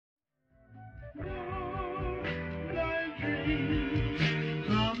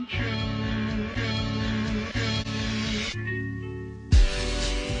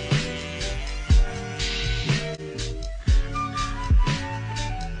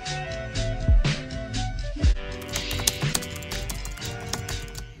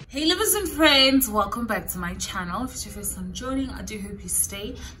friends, welcome back to my channel. If it's your first time joining, I do hope you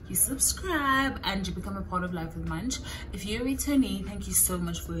stay, you subscribe, and you become a part of Life with Munch. If you're a returnee, thank you so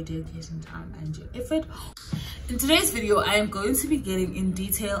much for your dedication, time, and your effort. In today's video, I am going to be getting in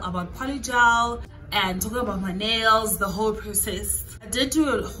detail about polygel and talking about my nails, the whole process. I did do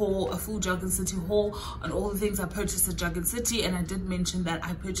a full Jargon City haul on all the things I purchased at Jargon City, and I did mention that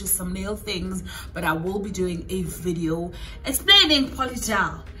I purchased some nail things, but I will be doing a video explaining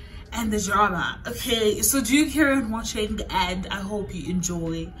polygel and the drama. Okay, so do carry on watching, and I hope you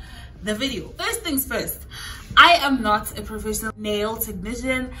enjoy the video. First things first, I am not a professional nail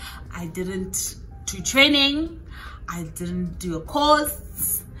technician. I didn't do training, I didn't do a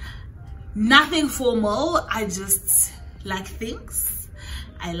course, nothing formal. I just like things,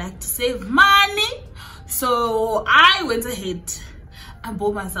 I like to save money, so I went ahead and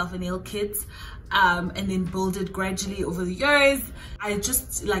bought myself a nail kit and then build it gradually over the years. I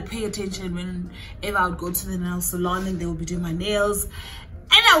just like pay attention whenever I would go to the nail salon and they would be doing my nails. And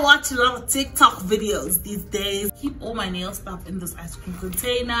I watch a lot of TikTok videos these days. Keep all my nail stuff in this ice cream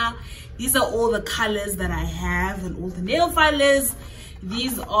container. These are all the colors that I have and all the nail filers.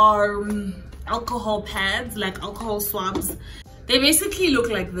 These are alcohol pads, like alcohol swabs. They basically look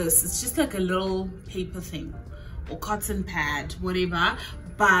like this. It's just like a little paper thing or cotton pad, whatever,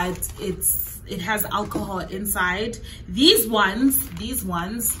 but it has alcohol inside. These ones,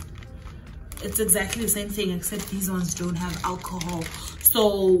 it's exactly the same thing, except these ones don't have alcohol.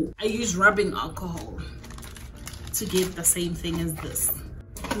 So I use rubbing alcohol to get the same thing as this.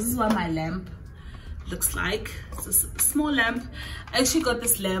 This is what my lamp looks like. It's a small lamp. I actually got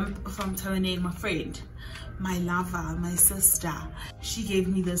this lamp from Tony, my friend, my lover, my sister. She gave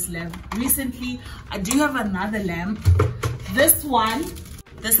me this lamp recently. I do have another lamp. This one,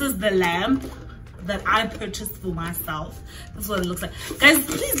 this is the lamp that I purchased for myself. This is what it looks like. Guys,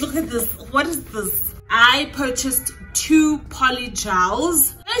 please look at this. What is this? I purchased 2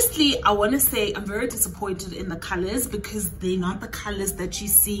 polygels. Firstly, I want to say I'm very disappointed in the colors because they're not the colors that you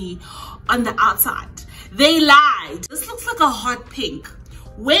see on the outside. They lied. This looks like a hot pink.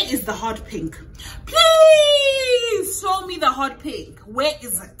 Where is the hot pink? Please show me the hot pink. Where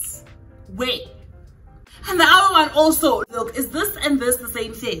is it? Where? And the other one also, look, is this and this the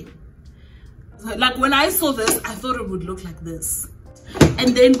same thing? Like when I saw this, I thought it would look like this.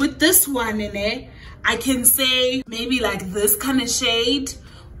 And then with this one in it, I can say maybe like this kind of shade.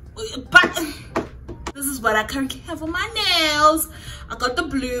 But this is what I currently have on my nails. I got the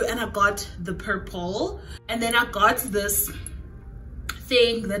blue and I got the purple. And then I got this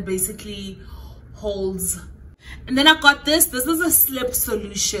thing that basically holds. And then I got this. This is a slip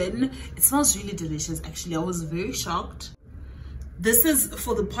solution. It smells really delicious, actually. I was very shocked. This is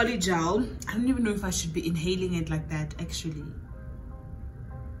for the polygel. I don't even know if I should be inhaling it like that, actually.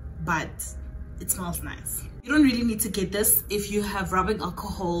 But it smells nice. You don't really need to get this. If you have rubbing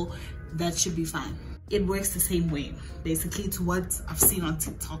alcohol, that should be fine. It works the same way, basically, to what I've seen on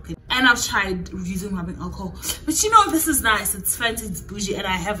TikTok. And I've tried using rubbing alcohol. But you know, this is nice. It's fancy, it's bougie, and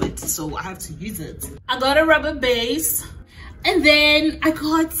I have it, so I have to use it. I got a rubber base. And then I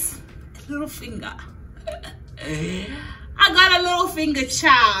got a little finger. I got a little finger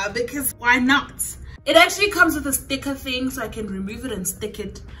child, because why not? It actually comes with a sticker thing, so I can remove it and stick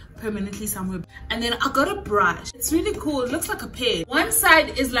it permanently somewhere. And then I got a brush. It's really cool. It looks like a pen. One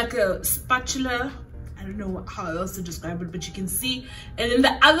side is like a spatula. I don't know how else to describe it, but you can see. And then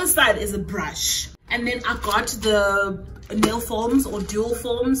the other side is a brush. And then I got the nail forms or dual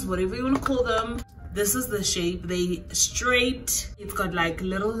forms, whatever you want to call them. This is the shape. They straight. It's got like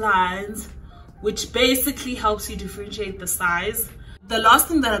little lines, which basically helps you differentiate the size. The last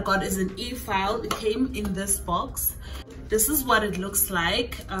thing that I got is an e-file. It came in this box. This is what it looks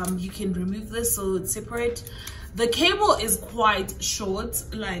like. You can remove this so it's separate. The cable is quite short,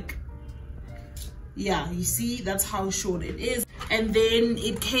 like, yeah, you see, that's how short it is. And then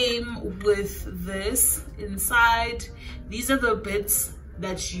it came with this inside. These are the bits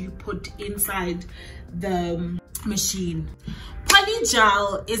that you put inside the machine.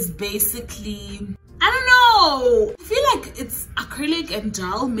 Polygel is basically, I don't know, I feel like it's acrylic and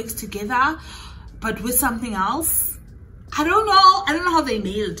gel mixed together, but with something else. I don't know how they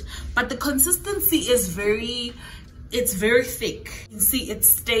made it, but the consistency is it's very thick. You can see it's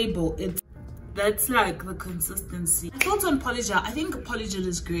stable. That's like the consistency. I thought on polygel, I think polygel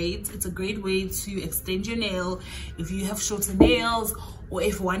is great. It's a great way to extend your nail if you have shorter nails, or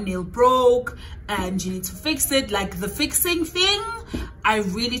if one nail broke and you need to fix it. Like the fixing thing, I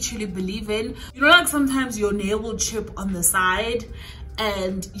really truly believe in. You know, like sometimes your nail will chip on the side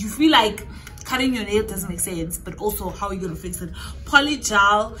and you feel like cutting your nail doesn't make sense, but also how are you gonna fix it?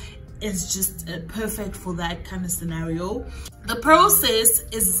 Polygel is just perfect for that kind of scenario. The process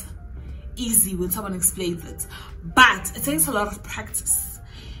is easy when someone explains it, but it takes a lot of practice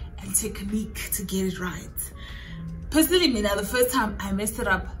and technique to get it right. Personally, Mina, the first time I messed it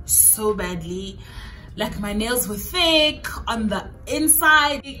up so badly. Like, my nails were thick on the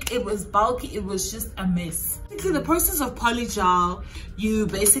inside, it was bulky, it was just a mess. Basically, the process of polygel, you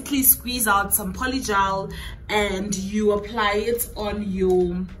basically squeeze out some polygel and you apply it on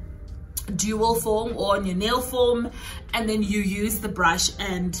your dual foam or on your nail foam, and then you use the brush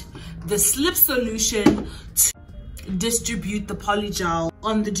and the slip solution to distribute the polygel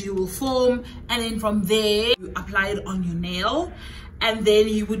on the dual foam, and then from there you apply it on your nail, and then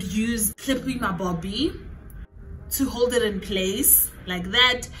you would use clipping my bobby to hold it in place like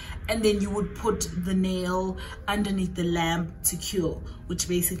that, and then you would put the nail underneath the lamp to cure, which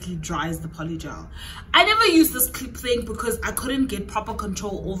basically dries the polygel. I never used this clip thing because I couldn't get proper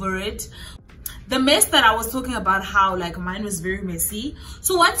control over it. The mess that I was talking about, how like mine was very messy.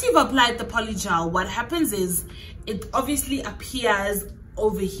 So once you've applied the polygel, what happens is it obviously appears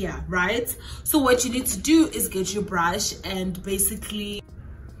over here, right? So what you need to do is get your brush and basically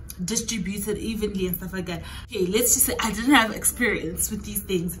distribute it evenly and stuff like that. Okay, let's just say I didn't have experience with these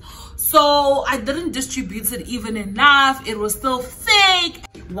things, so I didn't distribute it even enough. It was still thick.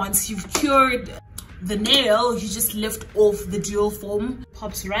 Once you've cured the nail, you just lift off the dual foam,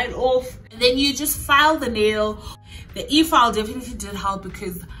 pops right off, and then you just file the nail. The e-file definitely did help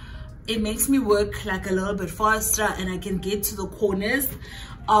because it makes me work like a little bit faster, and I can get to the corners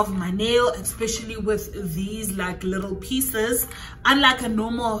of my nail, especially with these like little pieces. Unlike a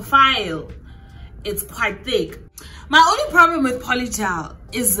normal file, it's quite thick. My only problem with polygel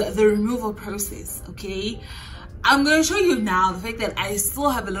is the removal process. Okay, I'm going to show you now the fact that I still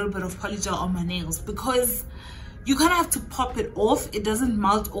have a little bit of polygel on my nails, because you kind of have to pop it off. It doesn't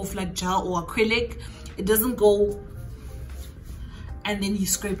melt off like gel or acrylic. It doesn't go and then you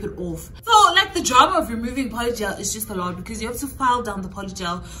scrape it off. So like the drama of removing polygel is just a lot, because you have to file down the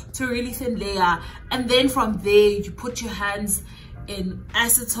polygel to a really thin layer, and then from there you put your hands in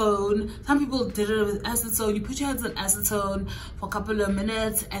acetone. Some people did it with acetone. You put your hands in acetone for a couple of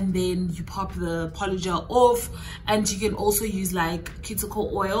minutes, and then you pop the polygel off. And you can also use like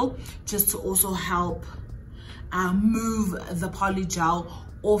cuticle oil just to also help move the polygel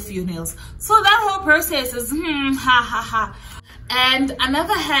off your nails. So that whole process is ha ha ha. And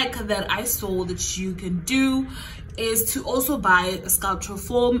another hack that I saw that you can do is to also buy a sculpture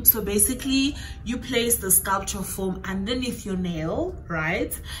foam. So basically you place the sculpture foam underneath your nail,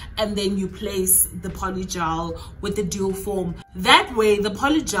 right? And then you place the polygel with the dual foam. That way the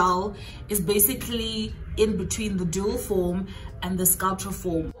polygel is basically in between the dual foam and the sculpture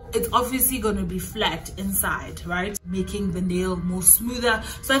foam. It's obviously going to be flat inside, right? Making the nail more smoother.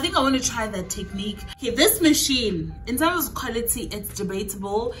 So I think I want to try that technique. Okay, this machine, in terms of quality, it's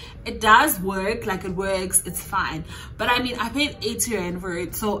debatable. It does work, like it works, it's fine. But I mean, I paid 80 Rand for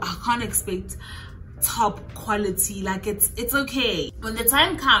it, so I can't expect top quality. Like it's okay. When the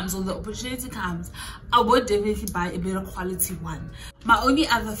time comes or the opportunity comes, I would definitely buy a better quality one. My only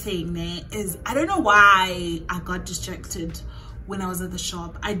other thing there is, I don't know why I got distracted when I was at the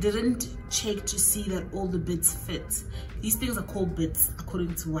shop. I didn't check to see that all the bits fit. These things are called bits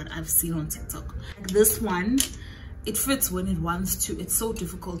according to what I've seen on TikTok. Like this one, it fits when it wants to. It's so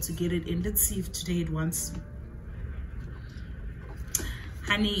difficult to get it in. Let's see if today it wants to.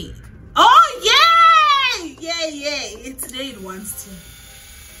 Honey, oh yay, yay, today it wants to.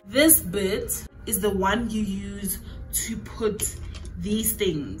 This bit is the one you use to put these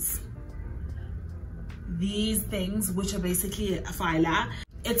things, which are basically a filer.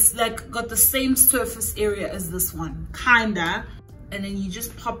 It's like got the same surface area as this one, kinda, and then you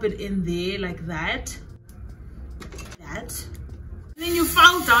just pop it in there like that, and then you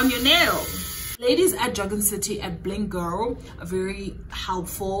file down your nail. Ladies at Dragon City at Bling Girl are very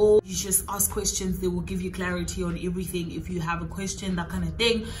helpful. You just ask questions, they will give you clarity on everything. If you have a question, that kind of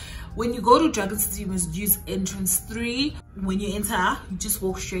thing. When you go to Dragon City, you must use entrance 3. When you enter, you just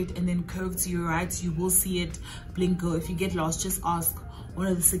walk straight and then curve to your right. You will see it, Bling Girl. If you get lost, just ask one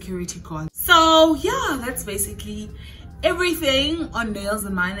of the security guards. So yeah, that's basically everything on nails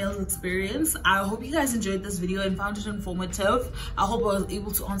and my nails experience. I hope you guys enjoyed this video and found it informative. I hope I was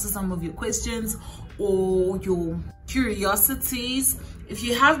able to answer some of your questions or your curiosities. If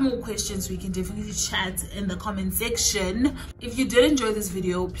you have more questions, we can definitely chat in the comment section. If you did enjoy this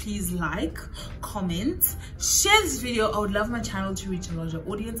video, please like, comment, share this video. I would love my channel to reach a larger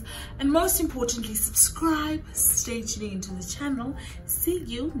audience, and most importantly, subscribe. Stay tuned into the channel. See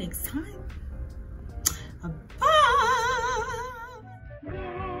you next time. Bye.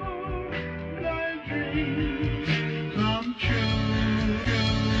 rain.